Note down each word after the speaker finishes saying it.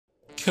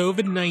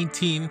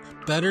COVID-19,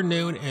 better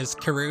known as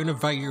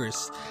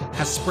coronavirus,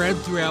 has spread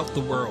throughout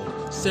the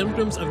world.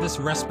 Symptoms of this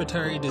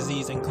respiratory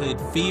disease include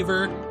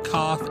fever,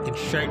 cough, and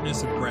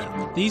shortness of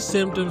breath. These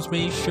symptoms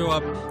may show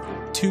up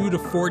 2 to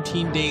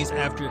 14 days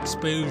after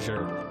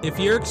exposure. If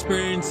you're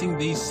experiencing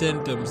these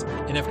symptoms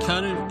and have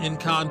come in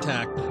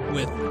contact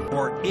with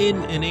or in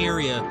an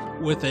area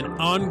with an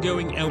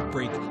ongoing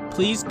outbreak,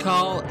 please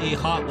call a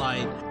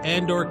hotline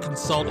and/or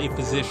consult a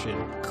physician.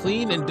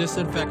 Clean and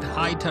disinfect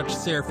high-touch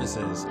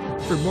surfaces.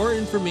 For more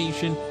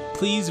information,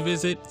 please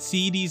visit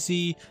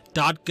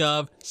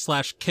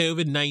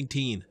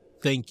cdc.gov/COVID-19.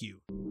 Thank you.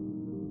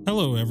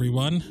 Hello,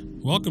 everyone.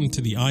 Welcome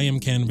to the I Am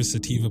Cannabis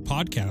Sativa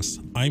podcast.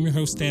 I'm your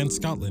host, Dan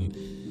Scotland.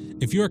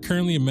 If you are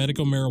currently a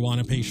medical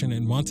marijuana patient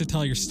and want to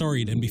tell your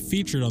story and be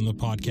featured on the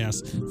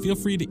podcast, feel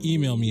free to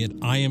email me at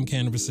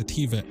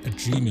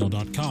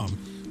iamcannabissativa@gmail.com.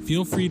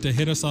 Feel free to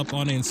hit us up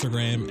on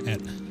Instagram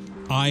at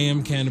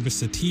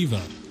iamcannabissativa.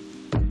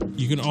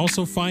 You can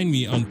also find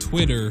me on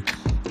Twitter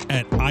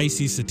at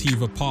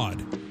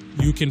ICSativaPod.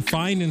 You can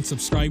find and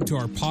subscribe to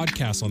our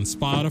podcast on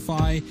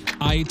Spotify,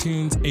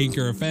 iTunes,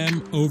 Anchor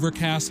FM,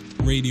 Overcast,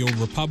 Radio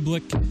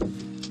Republic,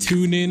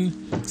 TuneIn,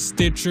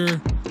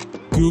 Stitcher,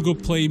 Google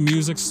Play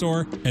Music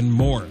Store, and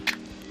more.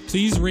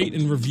 Please rate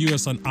and review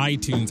us on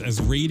iTunes,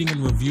 as rating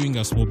and reviewing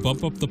us will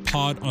bump up the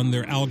pod on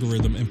their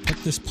algorithm and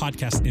put this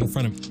podcast in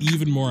front of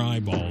even more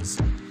eyeballs.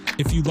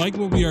 If you like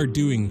what we are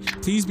doing,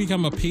 please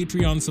become a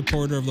Patreon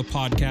supporter of the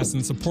podcast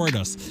and support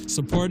us.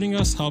 Supporting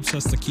us helps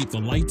us to keep the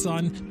lights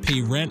on,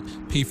 pay rent,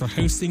 pay for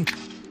hosting,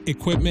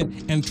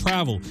 equipment, and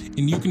travel.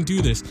 And you can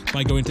do this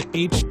by going to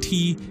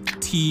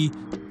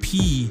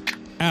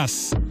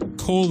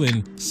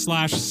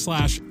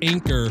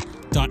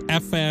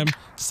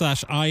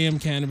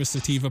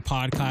https://anchor.fm/IamCannabisSativa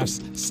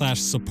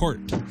podcast/support.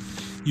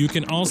 You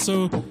can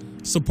also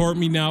support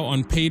me now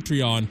on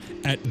Patreon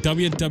at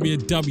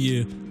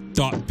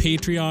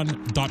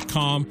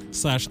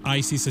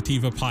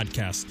www.patreon.com/ICSativa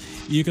podcast.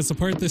 You can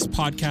support this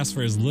podcast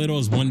for as little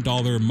as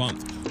 $1 a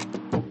month.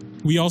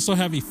 We also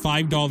have a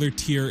 $5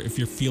 tier if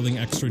you're feeling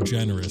extra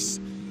generous.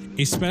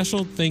 A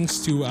special thanks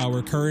to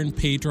our current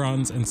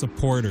patrons and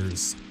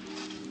supporters.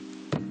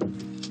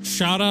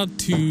 Shout out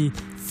to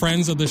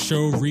friends of the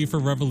show, Reefer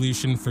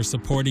Revolution, for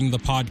supporting the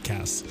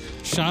podcast.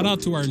 Shout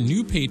out to our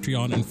new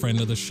Patreon and friend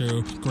of the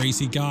show,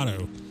 Gracie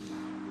Gatto.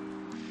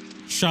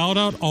 Shout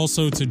out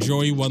also to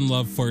Joey One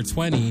Love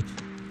 420,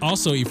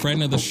 also a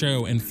friend of the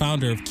show and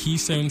founder of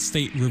Keystone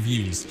State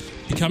Reviews.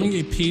 Becoming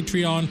a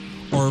Patreon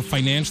or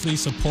financially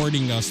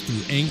supporting us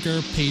through Anchor,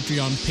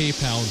 Patreon,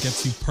 PayPal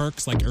gets you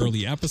perks like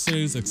early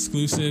episodes,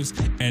 exclusives,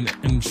 and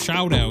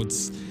shout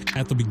outs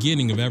at the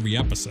beginning of every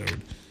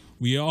episode.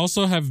 We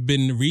also have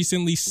been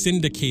recently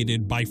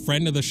syndicated by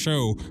friend of the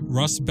show,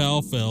 Russ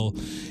Belfill,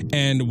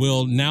 and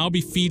will now be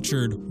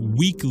featured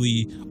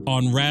weekly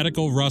on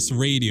Radical Russ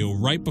Radio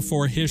right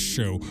before his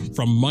show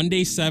from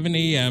Monday 7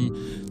 a.m.,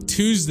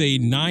 Tuesday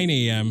 9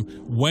 a.m.,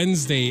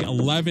 Wednesday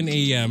 11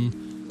 a.m.,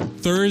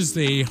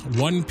 Thursday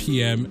 1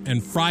 p.m.,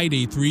 and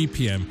Friday 3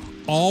 p.m.,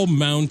 all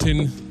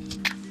mountain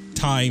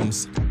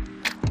times.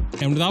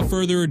 And without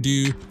further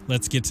ado,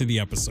 let's get to the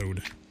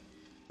episode.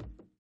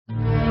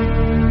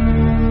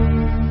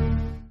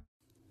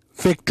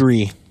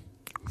 Victory,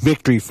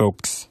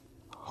 folks.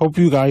 Hope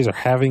you guys are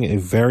having a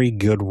very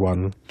good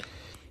one.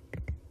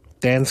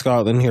 Dan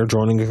Scotland here,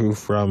 joining you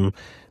from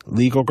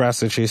Legal,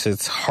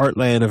 Massachusetts,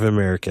 heartland of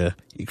America.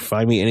 You can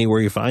find me anywhere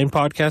you find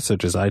podcasts,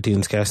 such as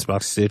iTunes,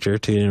 Castbox, Stitcher,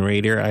 TuneIn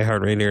Radio,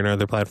 iHeartRadio, and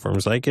other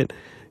platforms like it.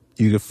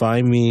 You can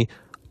find me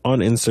on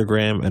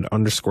Instagram at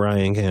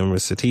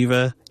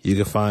 _IamCannabisSativa. You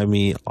can find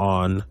me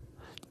on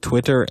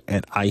Twitter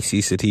at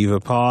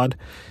ICSativaPod.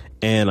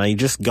 And I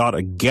just got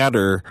a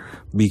getter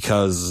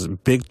because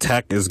big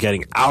tech is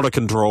getting out of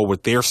control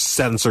with their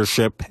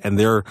censorship and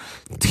their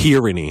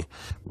tyranny.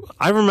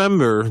 I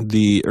remember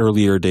the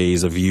earlier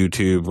days of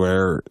YouTube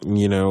where,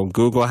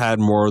 Google had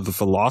more of the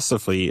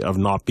philosophy of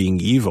not being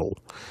evil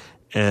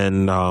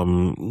and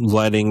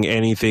letting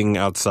anything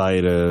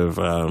outside of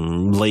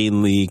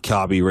blatantly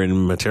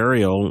copywritten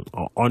material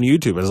on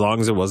YouTube, as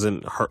long as it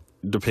wasn't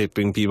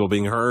depicting people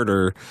being hurt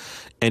or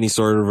any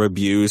sort of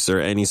abuse or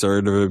any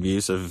sort of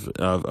abuse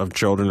of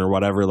children or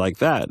whatever like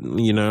that,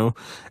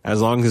 as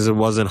long as it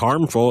wasn't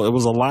harmful, it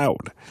was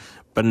allowed.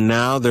 But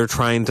now they're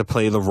trying to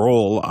play the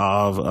role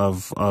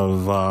of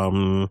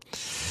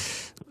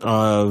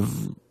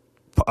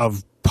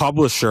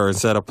publisher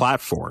instead of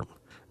platform.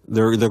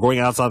 They're going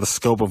outside the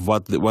scope of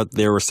what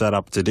they were set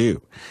up to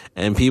do,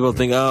 and people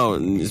think,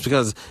 it's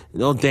because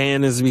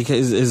Dan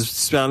is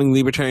spouting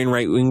libertarian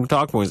right wing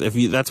talk points. If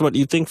that's what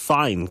you think,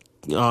 fine.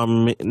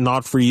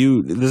 Not for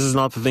you. This is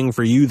not the thing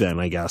for you then,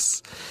 I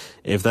guess,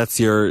 if that's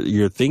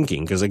your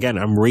thinking. Because again,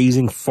 I'm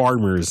raising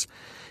farmers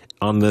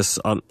on this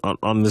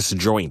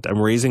joint.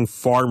 I'm raising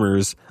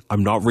farmers.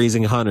 I'm not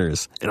raising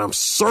hunters, and I'm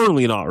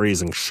certainly not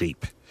raising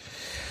sheep.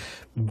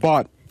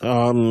 But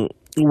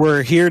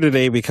we're here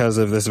today because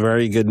of this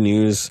very good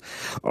news.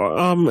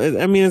 I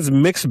mean, it's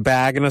mixed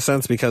bag in a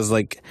sense because,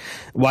 like,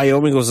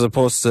 Wyoming was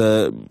supposed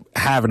to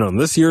have it on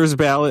this year's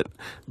ballot,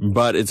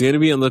 but it's going to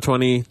be on the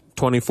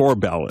 2024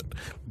 ballot.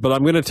 But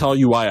I'm going to tell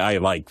you why I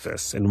like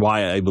this and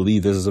why I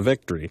believe this is a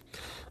victory.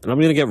 And I'm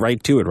going to get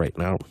right to it right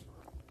now.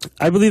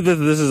 I believe that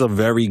this is a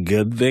very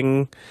good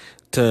thing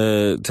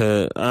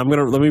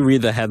let me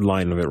read the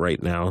headline of it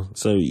right now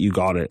so you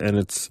got it. And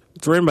it's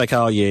written by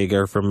Kyle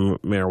Yeager from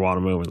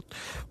Marijuana Movement.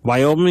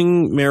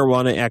 Wyoming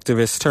marijuana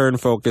activists turn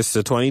focus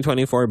to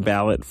 2024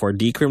 ballot for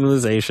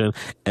decriminalization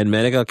and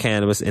medical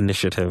cannabis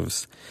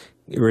initiatives.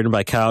 Written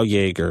by Kyle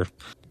Yeager.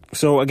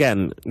 So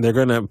again, they're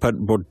going to put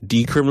both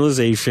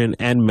decriminalization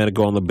and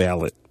medical on the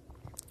ballot.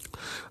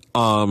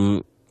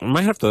 I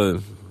might have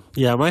to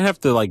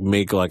like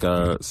make like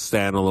a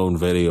standalone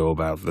video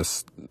about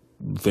this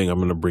thing I'm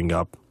going to bring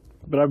up,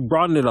 but I've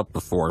brought it up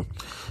before.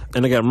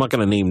 And again, I'm not going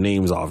to name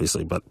names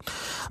obviously, but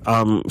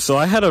so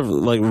I had a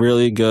like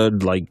really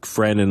good like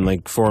friend and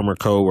like former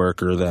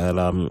coworker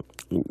that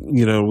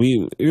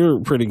we were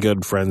pretty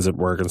good friends at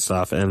work and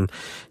stuff, and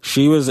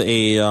she was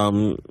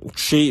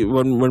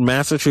when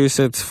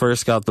Massachusetts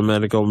first got the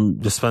medical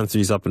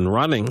dispensaries up and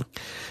running,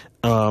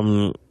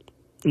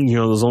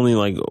 there's only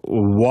like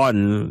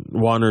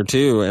one or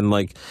two, and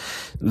like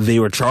they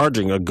were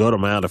charging a good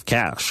amount of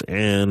cash,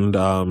 and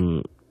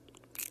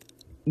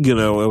it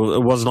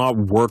was not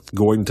worth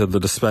going to the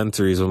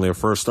dispensaries when they were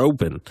first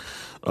open.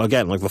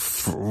 Again, like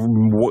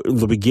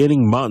the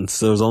beginning months,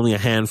 there was only a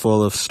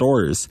handful of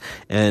stores,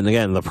 and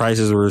again, the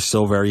prices were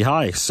still very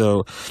high.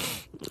 So,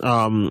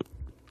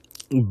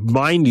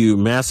 mind you,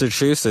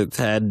 Massachusetts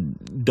had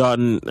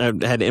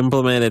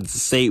implemented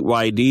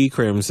statewide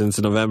decrim since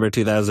November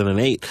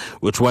 2008,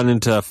 which went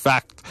into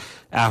effect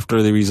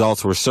after the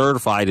results were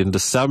certified in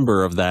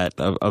December of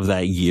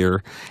that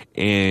year,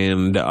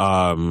 and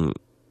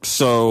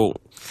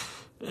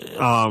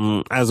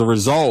as a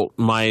result,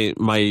 my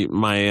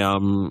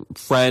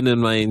friend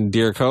and my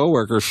dear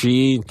coworker,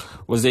 she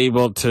was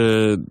able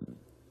to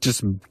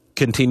just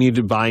continue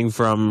to buying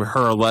from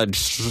her alleged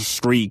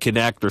street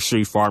connect or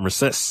street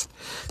pharmacists.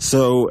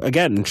 So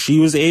again, she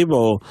was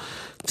able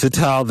to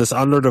tell this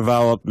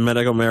underdeveloped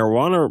medical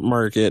marijuana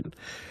market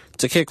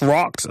to kick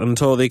rocks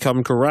until they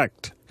come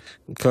correct.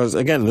 Because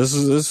again, this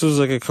was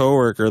like a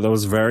coworker that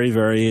was very,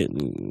 very,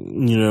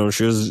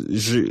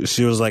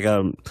 she was like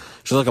a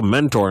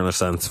mentor in a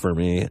sense for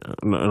me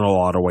in a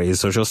lot of ways.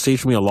 So she'll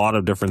teach me a lot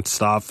of different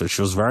stuff. And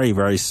she was very,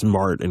 very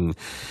smart and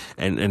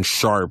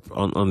sharp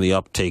on the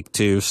uptake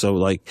too. So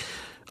like,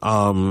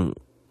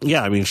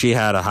 yeah, I mean, she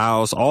had a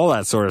house, all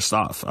that sort of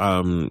stuff.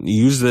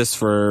 Use this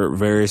for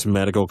various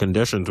medical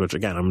conditions, which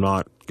again, I'm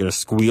not gonna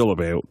squeal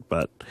about,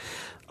 but,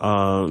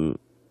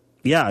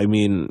 yeah, I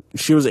mean,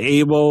 she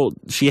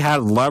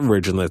had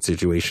leverage in that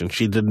situation.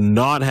 She did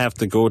not have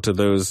to go to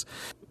those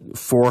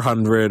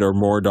 $400 or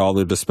more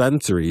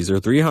dispensaries or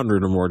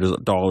 $300 or more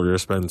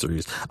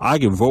dispensaries. I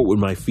can vote with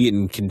my feet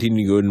and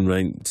continue going to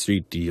my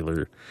street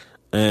dealer.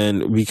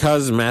 And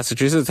because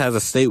Massachusetts has a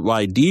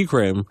statewide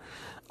decrim,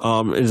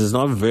 it does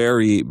not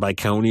vary by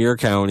county or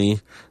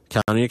county.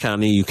 You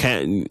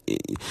can't,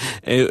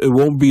 it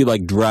won't be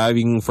like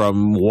driving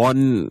from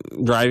like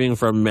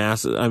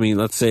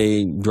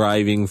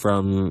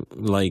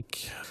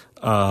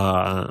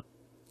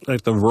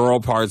the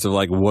rural parts of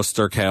like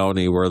Worcester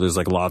County where there's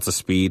like lots of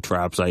speed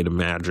traps, I'd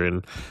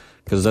imagine.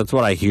 Because that's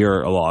what I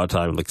hear a lot of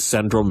time. Like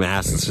Central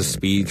Mass, it's just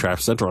speed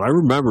traps central. I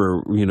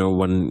remember,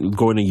 when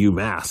going to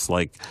UMass,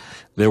 like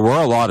there were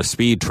a lot of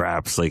speed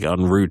traps, like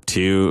on Route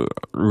 202,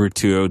 Route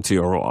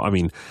 202,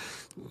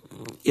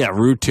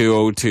 Route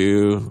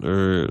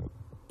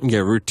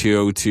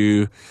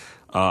 202,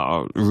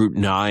 Route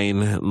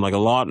 9, like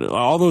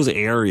all those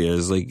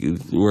areas, like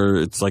where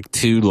it's like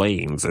 2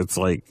 lanes. It's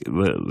like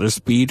the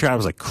speed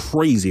traps like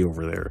crazy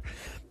over there.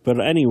 But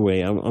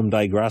anyway, I'm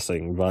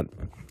digressing. But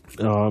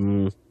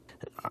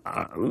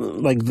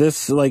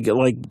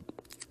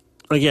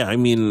yeah, I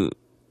mean,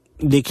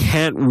 they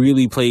can't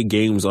really play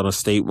games on a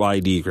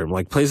statewide decrim.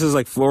 Like places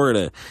like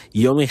Florida,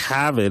 you only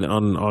have it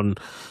on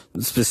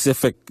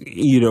specific,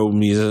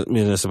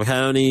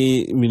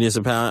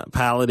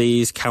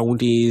 municipalities,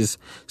 counties.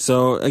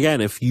 So again,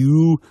 if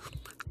you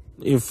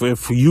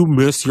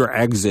miss your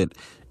exit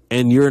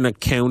and you're in a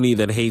county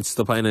that hates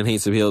the plan and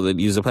hates the people that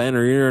use the plan,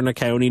 or you're in a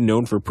county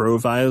known for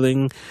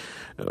profiling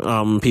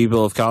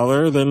people of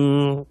color,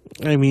 then,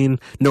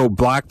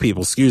 black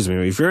people, excuse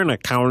me. If you're in a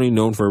county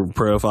known for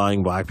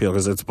profiling black people,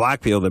 because it's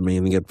black people that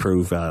mainly get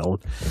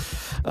profiled,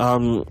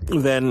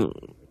 then,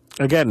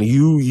 again,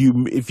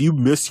 if you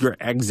miss your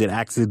exit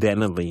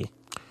accidentally,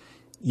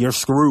 you're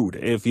screwed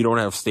if you don't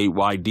have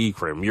statewide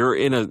decrim.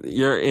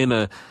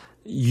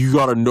 You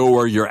gotta know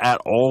where you're at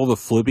all the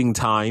flipping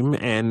time,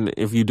 and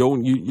if you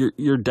don't,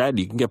 you're dead.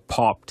 You can get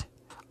popped.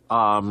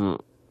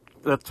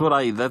 That's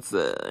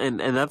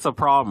a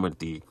problem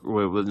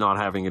with not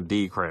having a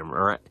decrim,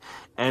 right?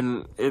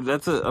 And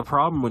that's a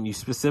problem when you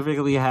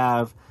specifically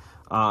have,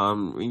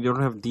 you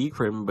don't have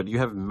decrim, but you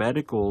have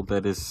medical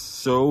that is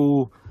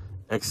so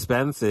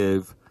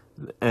expensive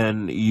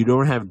and you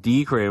don't have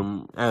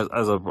Decrim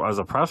as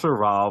a pressure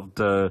valve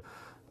to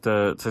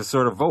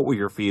sort of vote with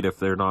your feet if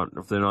they're not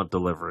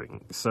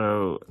delivering.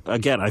 So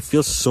again, I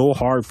feel so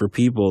hard for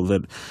people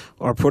that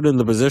are put in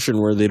the position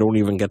where they don't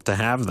even get to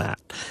have that,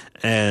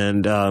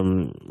 and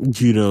they're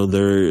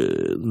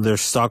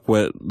stuck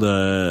with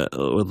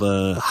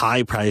the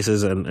high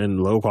prices and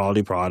low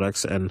quality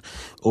products and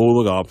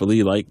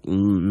oligopoly like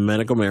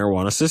medical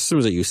marijuana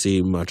systems that you see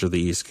in much of the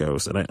East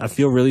Coast. And I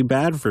feel really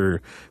bad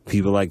for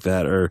people like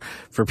that, or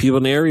for people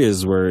in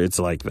areas where it's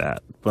like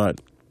that. But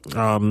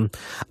I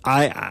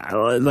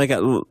like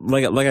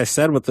I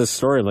said with this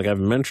story, like I've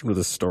mentioned with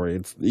this story,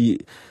 it's the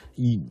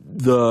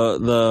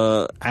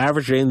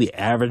average Jane, the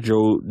average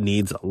Joe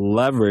needs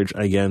leverage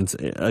against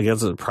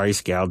the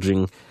price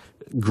gouging,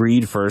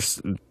 greed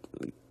first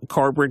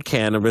corporate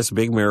cannabis,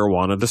 big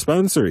marijuana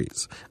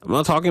dispensaries. I'm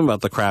not talking about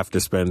the craft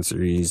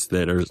dispensaries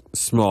that are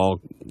small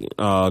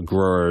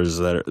growers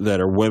that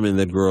are women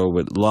that grow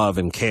with love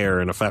and care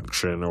and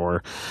affection,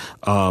 or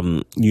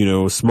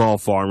small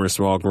farmers,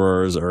 small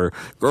growers, or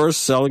growers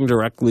selling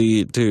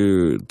directly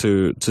to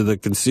the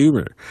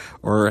consumer,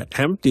 or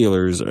hemp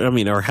dealers.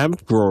 Or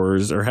hemp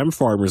growers or hemp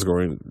farmers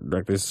going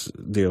directly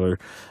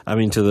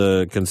to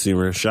the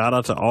consumer. Shout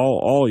out to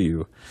all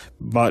you,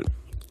 but.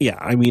 Yeah,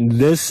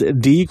 this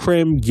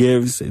Decrim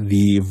gives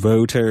the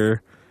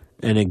voter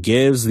and it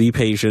gives the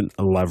patient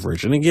a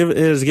leverage, and it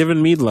has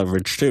given me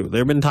leverage too.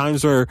 There have been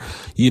times where,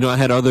 I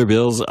had other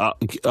bills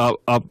up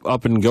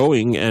and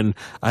going, and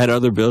I had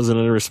other bills and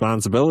other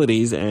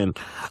responsibilities, and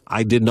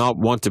I did not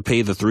want to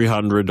pay the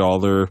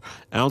 $300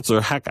 ounce,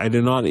 or heck, I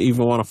did not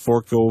even want to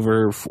fork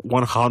over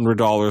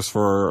 $100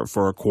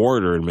 for a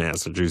quarter in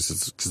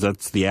Massachusetts, because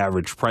that's the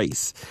average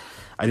price.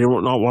 I did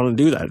not want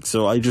to do that,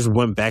 so I just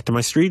went back to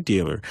my street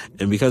dealer.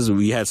 And because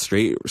we had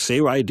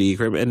statewide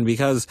Decrim, and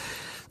because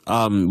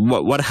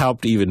what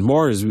helped even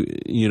more is,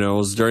 it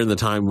was during the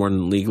time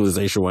when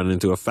legalization went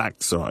into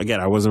effect. So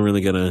again, I wasn't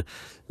really gonna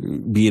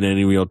be in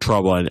any real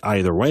trouble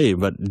either way.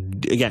 But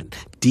again,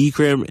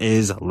 Decrim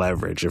is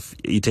leverage, if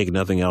you take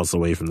nothing else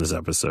away from this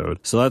episode.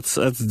 So let's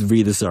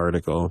read this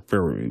article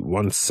for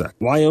 1 sec.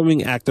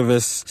 Wyoming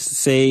activists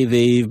say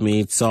they've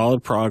made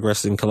solid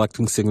progress in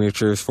collecting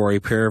signatures for a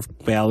pair of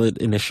ballot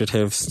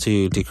initiatives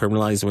to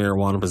decriminalize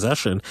marijuana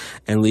possession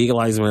and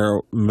legalize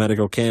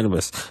medical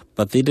cannabis,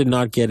 but they did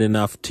not get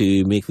enough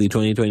to make the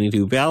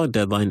 2022 ballot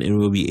deadline and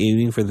will be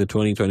aiming for the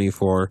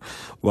 2024,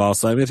 while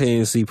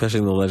simultaneously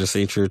pushing the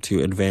legislature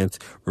to advance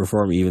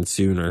reform even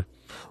sooner.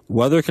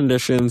 Weather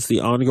conditions, the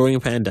ongoing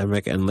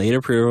pandemic, and late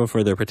approval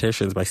for their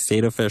petitions by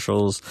state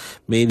officials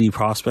made the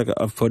prospect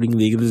of putting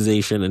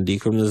legalization and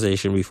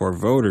decriminalization before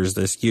voters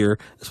this year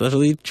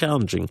especially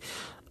challenging.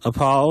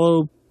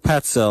 Apollo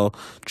Petzel,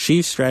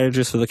 chief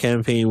strategist for the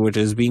campaign, which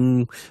is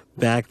being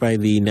backed by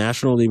the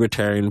National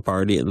Libertarian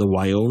Party and the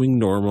Wyoming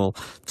NORML,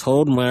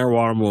 told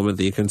Marijuana Moment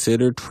they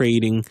consider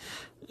keeping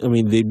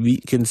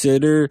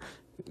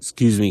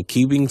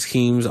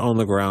teams on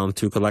the ground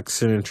to collect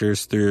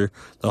signatures through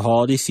the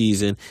holiday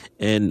season,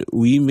 and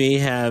we may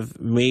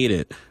have made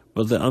it,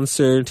 but the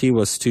uncertainty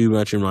was too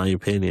much in my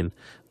opinion.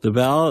 The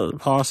ballot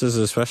process is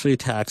especially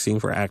taxing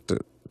for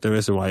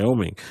activists in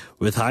Wyoming,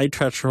 with high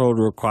threshold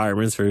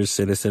requirements for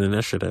citizen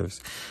initiatives.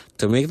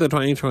 To make the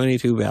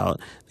 2022 ballot,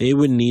 they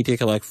would need to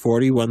collect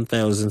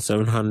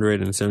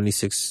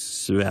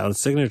 41,776 ballot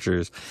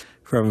signatures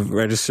from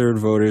registered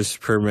voters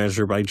per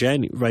measure by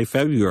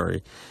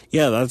February.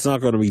 Yeah, that's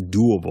not going to be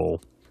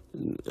doable.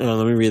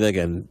 Let me read that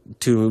again.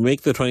 To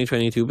make the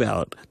 2022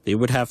 ballot, they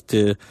would have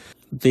to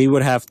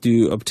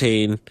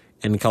obtain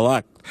and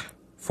collect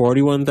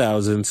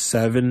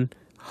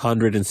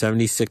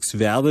 41,776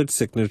 valid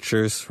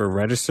signatures for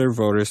registered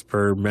voters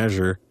per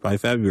measure by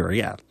February.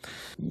 Yeah,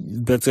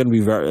 that's going to be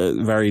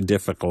very, very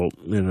difficult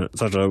in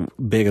such a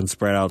big and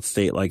spread out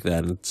state like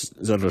that in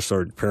such a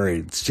short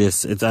period.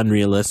 It's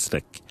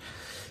unrealistic.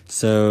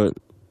 So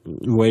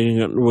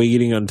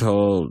waiting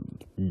until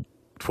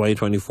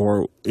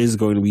 2024 is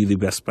going to be the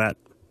best bet.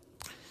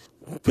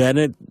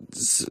 Bennett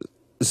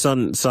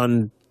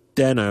Sundeno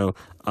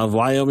of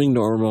Wyoming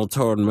NORML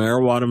told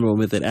Marijuana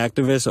Moment that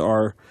activists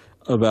are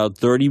about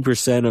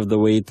 30% of the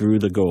way through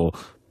the goal,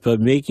 but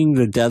making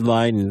the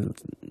deadline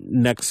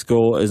next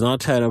goal is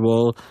not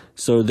tenable,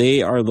 so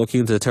they are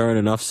looking to turn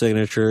enough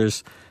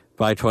signatures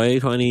by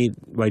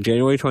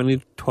January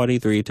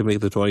 2023 to make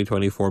the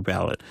 2024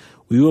 ballot.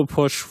 We will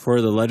push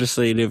for the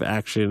legislative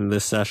action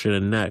this session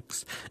and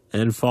next,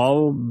 and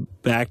fall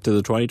back to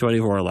the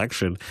 2024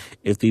 election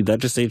if the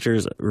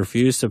legislatures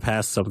refuse to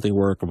pass something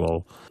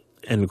workable."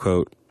 End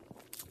quote.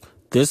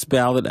 This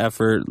ballot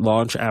effort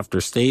launched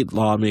after state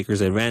lawmakers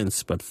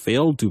advanced but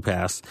failed to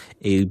pass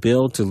a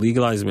bill to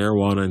legalize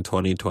marijuana in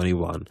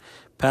 2021.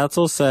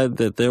 Patzel said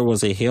that there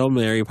was a Hail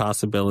Mary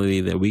possibility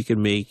that we could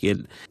make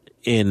it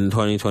in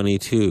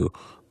 2022,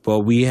 but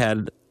we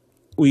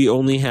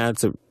only had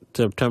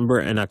September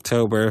and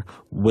October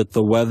with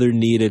the weather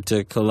needed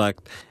to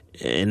collect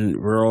in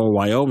rural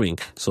Wyoming,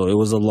 so it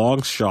was a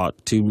long shot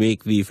to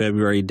make the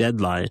February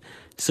deadline,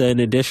 So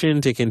in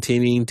addition to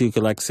continuing to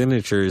collect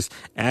signatures,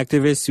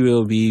 activists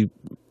will be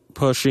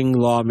pushing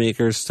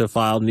lawmakers to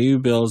file new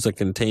bills that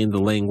contain the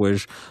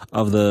language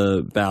of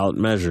the ballot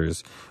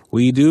measures.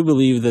 We do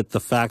believe that the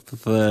fact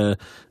that the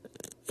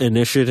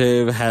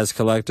initiative has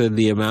collected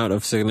the amount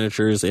of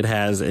signatures it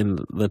has in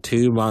the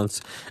 2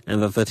 months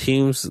and that the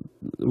teams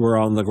were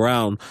on the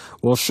ground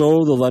will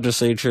show the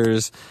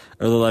legislators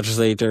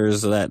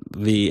that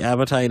the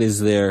appetite is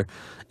there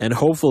and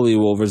hopefully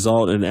will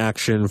result in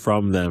action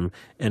from them,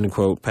 end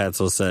quote,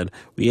 Patzel said.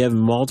 We have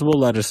multiple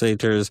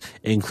legislators,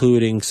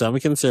 including some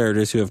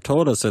conservatives, who have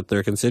told us that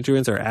their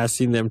constituents are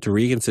asking them to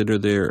reconsider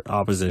their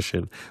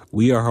opposition.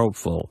 We are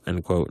hopeful,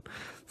 end quote.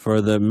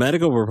 For the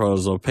medical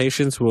proposal,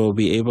 patients will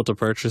be able to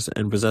purchase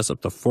and possess up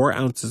to 4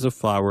 ounces of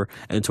flour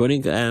and 20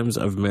 grams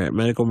of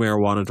medical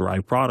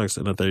marijuana-derived products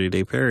in a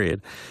 30-day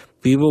period.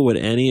 People with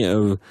any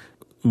of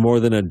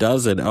more than a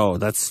dozen,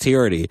 that's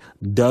tyranny,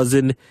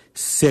 dozen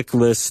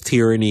sickless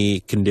tyranny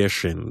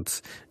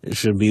conditions. It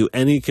should be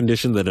any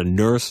condition that a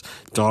nurse,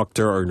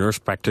 doctor, or nurse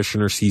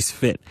practitioner sees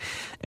fit.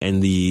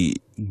 And the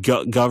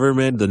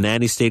government, the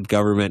nanny state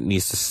government,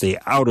 needs to stay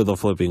out of the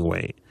flipping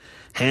way.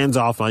 Hands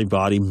off my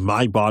body,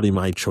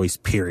 my choice,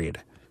 period.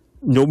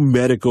 No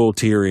medical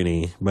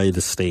tyranny by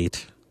the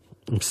state.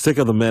 I'm sick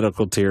of the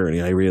medical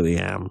tyranny, I really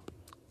am.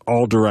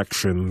 All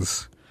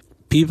directions.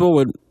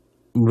 People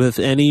with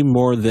any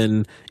more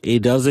than a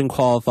dozen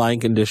qualifying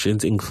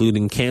conditions,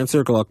 including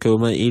cancer,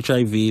 glaucoma,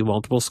 HIV,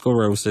 multiple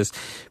sclerosis,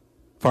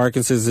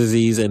 Parkinson's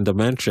disease, and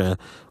dementia,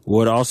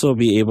 would also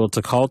be able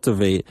to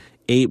cultivate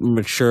 8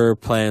 mature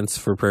plants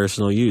for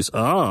personal use. Oh,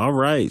 all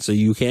right. So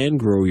you can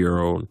grow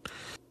your own.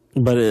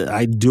 But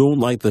I don't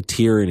like the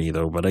tyranny,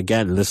 though. But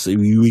again,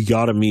 we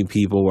gotta meet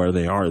people where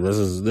they are. This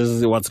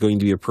is what's going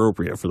to be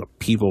appropriate for the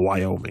people of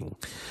Wyoming,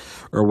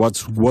 or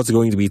what's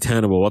going to be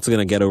tenable. What's going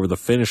to get over the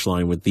finish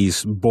line with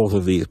both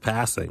of these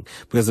passing?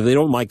 Because if they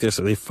don't like this,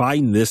 or they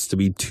find this to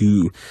be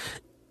too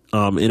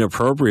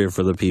inappropriate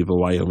for the people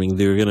of Wyoming,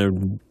 they're gonna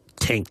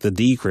tank the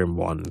decrim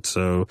one.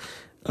 So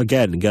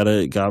again,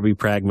 gotta be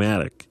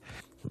pragmatic.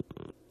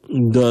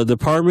 The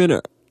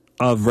Department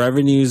of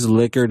Revenue's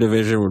Liquor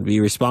Division would be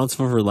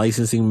responsible for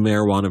licensing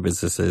marijuana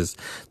businesses.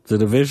 The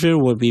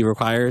division would be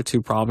required to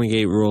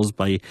promulgate rules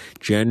by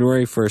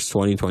January 1st,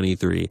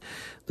 2023.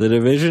 The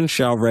division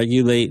shall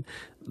regulate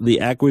the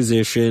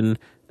acquisition,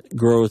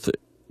 growth,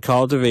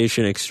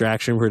 cultivation,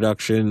 extraction,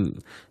 production,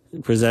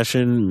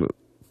 possession,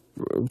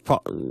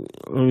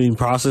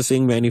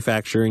 processing,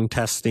 manufacturing,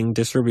 testing,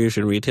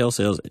 distribution, retail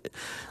sales,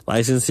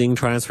 licensing,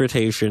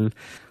 transportation,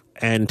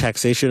 and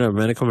taxation of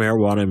medical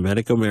marijuana and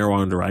medical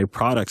marijuana-derived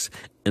products,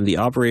 and the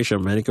operation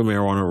of medical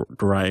marijuana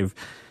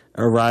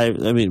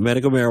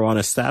medical marijuana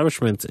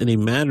establishments in a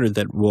manner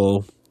that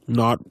will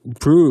not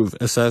prove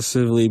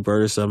excessively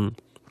burdensome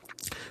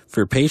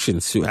for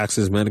patients who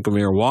access medical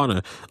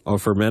marijuana or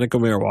for medical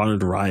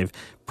marijuana-derived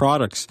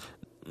products,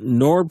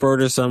 nor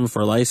burdensome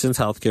for licensed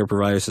healthcare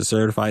providers to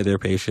certify their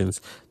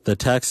patients, the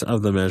text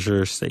of the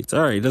measure states.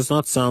 All right, it does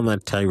not sound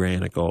that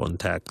tyrannical in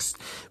text.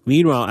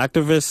 Meanwhile,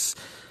 activists'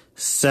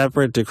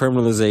 separate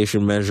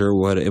decriminalization measure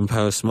would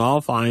impose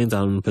small fines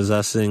on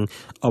possessing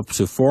up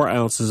to 4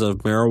 ounces of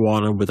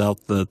marijuana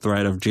without the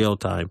threat of jail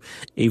time.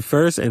 A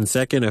first and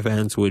second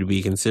offense would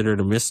be considered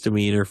a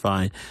misdemeanor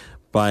fine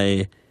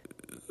by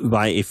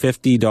a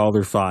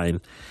 $50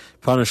 fine,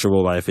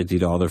 punishable by a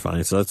 $50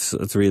 fine. So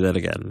let's read that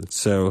again.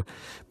 So,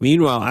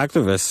 meanwhile,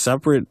 activists'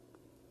 separate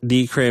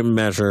decrim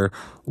measure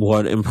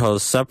would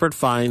impose separate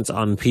fines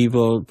on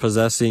people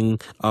possessing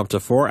up to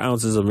 4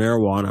 ounces of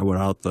marijuana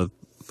without the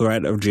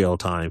threat of jail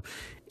time.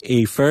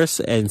 A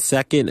first and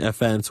second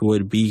offense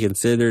would be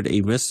considered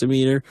a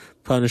misdemeanor,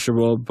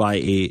 punishable by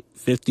a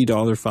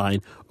 $50 fine,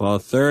 while a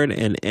third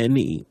and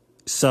any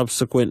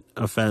subsequent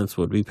offense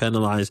would be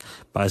penalized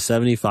by a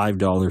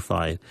 $75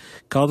 fine.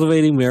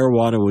 Cultivating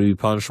marijuana would be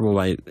punishable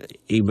by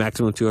a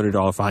maximum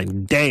 $200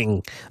 fine.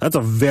 Dang, that's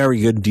a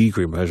very good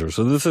decrim measure.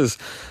 So this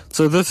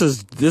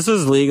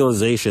is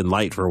legalization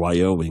light for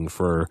Wyoming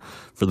for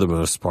the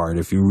most part,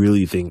 if you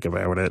really think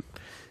about it.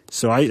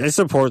 So I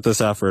support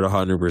this effort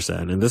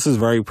 100%, and this is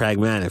very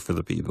pragmatic for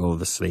the people of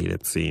the state,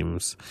 it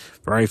seems.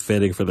 Very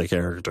fitting for the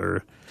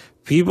character.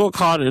 People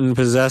caught in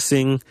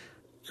possession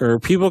of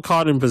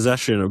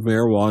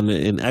marijuana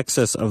in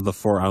excess of the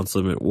 4-ounce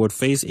limit would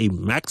face a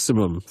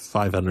maximum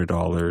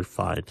 $500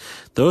 fine.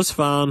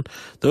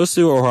 Those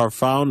who are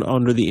found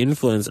under the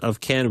influence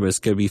of cannabis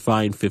could be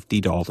fined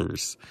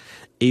 $50.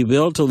 A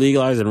bill to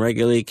legalize and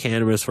regulate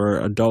cannabis for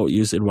adult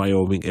use in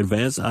Wyoming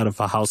advanced out of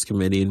a House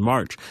committee in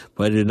March,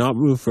 but did not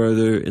move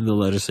further in the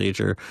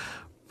legislature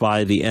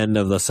by the end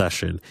of the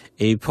session.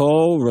 A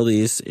poll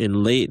released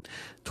in late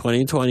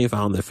 2020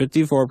 found that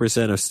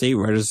 54% of state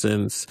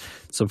residents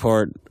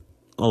support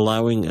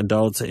allowing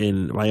adults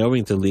in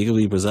Wyoming to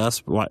legally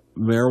possess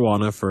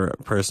marijuana for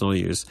personal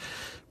use.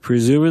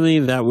 Presumably,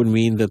 that would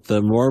mean that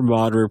the more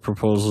moderate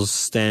proposals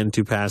stand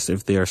to pass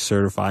if they are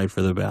certified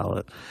for the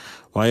ballot.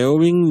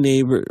 Wyoming's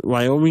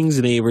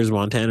neighbors,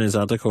 Montana and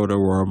South Dakota,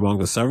 were among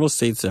the several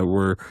states that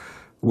were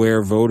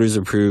where voters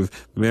approved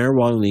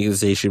marijuana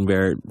legalization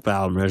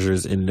ballot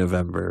measures in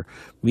November.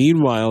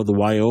 Meanwhile, the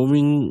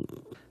Wyoming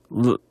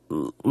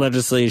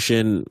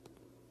legislation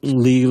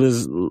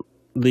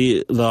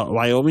the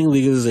Wyoming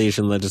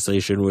legalization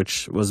legislation,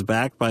 which was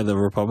backed by the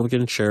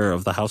Republican chair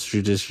of the House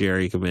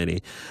Judiciary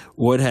Committee,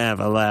 would have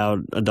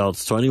allowed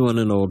adults 21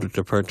 and older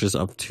to purchase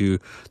up to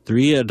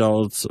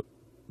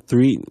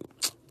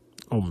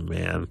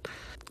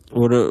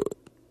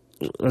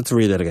let's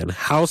read that again.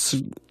 House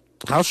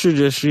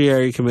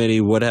Judiciary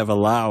Committee would have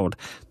allowed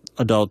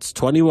adults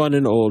 21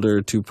 and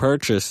older to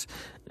purchase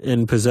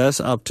and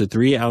possess up to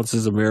 3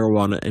 ounces of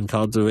marijuana and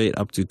cultivate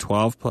up to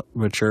 12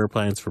 mature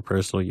plants for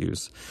personal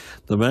use.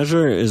 The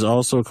measure is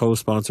also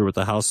co-sponsored with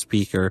the House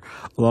Speaker,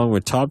 along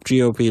with top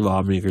GOP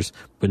lawmakers,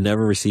 but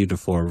never received a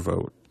floor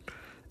vote.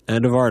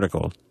 End of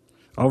article.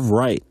 All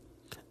right.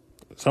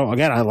 So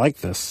again, I like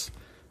this.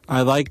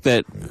 I like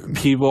that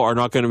people are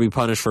not going to be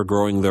punished for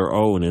growing their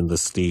own in the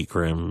state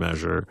gram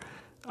measure.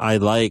 I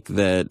like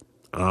that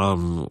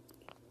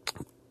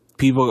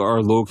people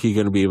are low-key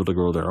going to be able to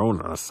grow their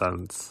own in a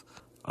sense.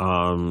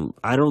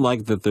 I don't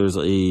like that there's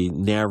a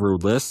narrow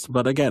list,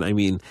 but again, I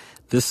mean,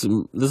 this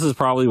is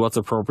probably what's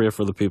appropriate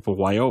for the people of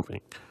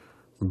Wyoming.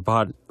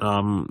 But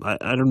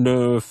I don't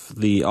know if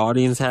the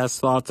audience has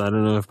thoughts. I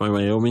don't know if my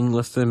Wyoming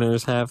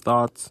listeners have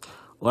thoughts.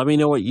 Let me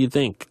know what you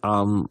think.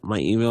 My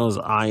email is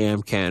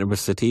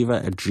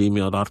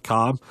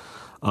iamcannabissativa@gmail.com.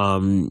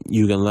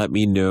 You can let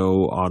me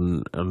know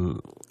on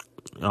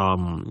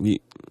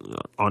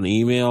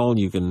email.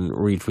 You can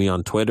reach me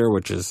on Twitter,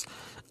 which is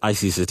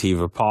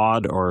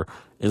ICSativaPod, or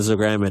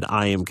Instagram at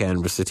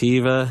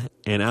iamcannabissativa.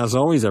 And as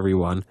always,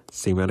 everyone,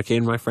 stay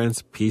medicated, my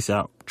friends. Peace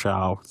out.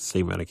 Ciao.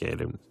 Stay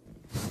medicated.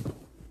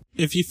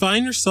 If you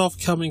find yourself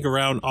coming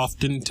around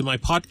often to my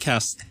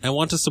podcast and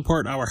want to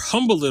support our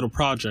humble little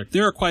project,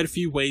 there are quite a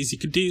few ways you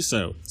could do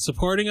so.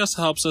 Supporting us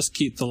helps us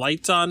keep the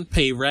lights on,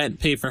 pay rent,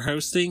 pay for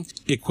hosting,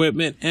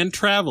 equipment, and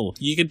travel.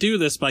 You can do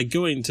this by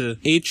going to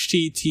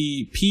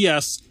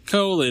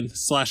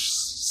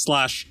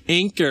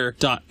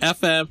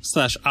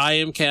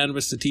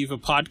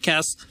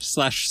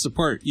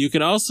https://anchor.fm/iamcannabissativa/support. You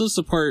can also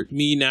support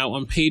me now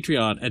on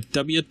Patreon at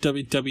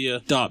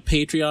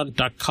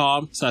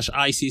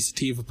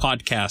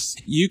www.patreon.com/icsativa-podcast.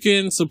 You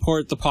can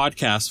support the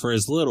podcast for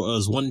as little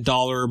as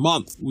 $1 a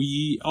month.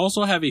 We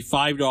also have a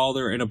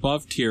 $5 and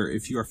above tier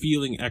if you are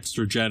feeling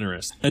extra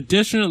generous.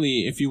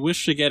 Additionally, if you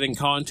wish to get in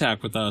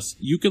contact with us,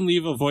 you can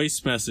leave a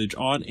voice message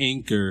on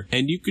Anchor,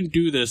 and you can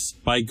do this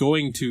by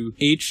going to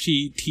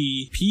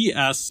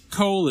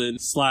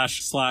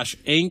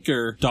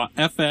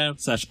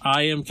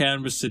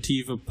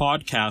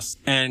https://anchor.fm/iamcannabissativa-podcast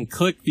and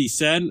click the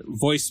send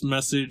voice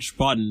message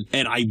button,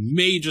 and I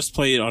may just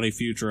play it on a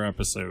future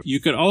episode.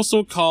 You can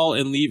also call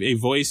and leave a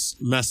voice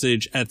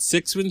message at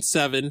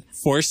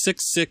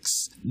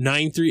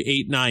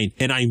 617-466-9389,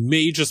 and I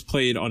may just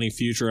play it on a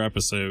future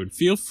episode.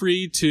 Feel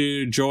free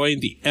to join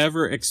the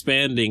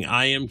ever-expanding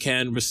I Am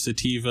Cannabis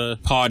Sativa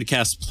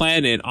podcast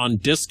planet on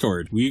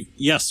Discord. We've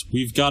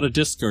got a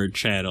Discord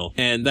channel,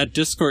 and that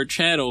Discord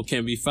channel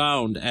can be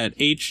found at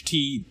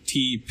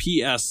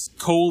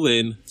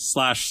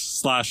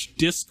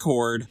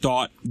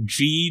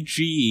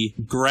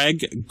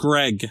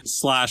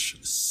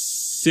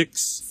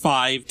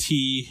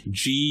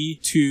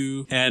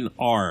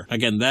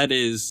Again, that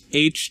is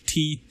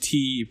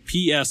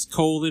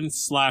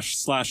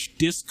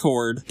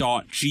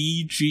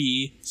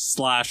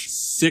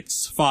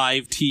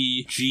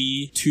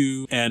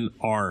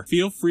https://discord.gg/65tg2nr.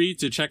 Feel free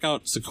to check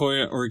out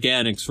Sequoia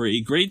Organics for a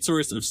great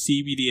source of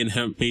CBD and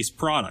hemp-based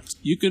products.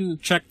 You can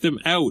check them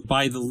out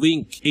by the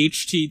link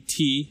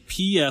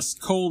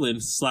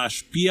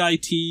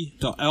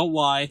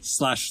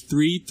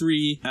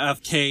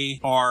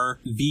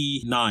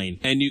https://bit.ly/33fkrv9,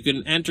 and you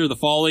can enter the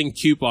following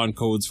coupon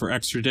codes for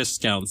extra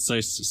discounts,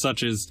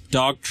 such as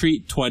Dog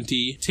Treat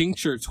 20,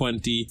 Tincture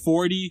 20,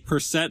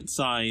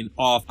 40%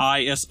 off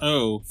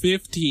ISO,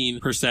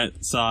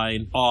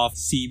 15% off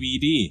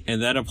CBD,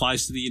 and that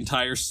applies to the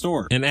entire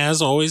store. And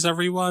as always,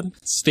 everyone,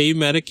 stay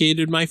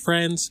medicated, my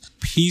friends.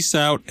 Peace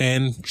out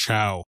and ciao.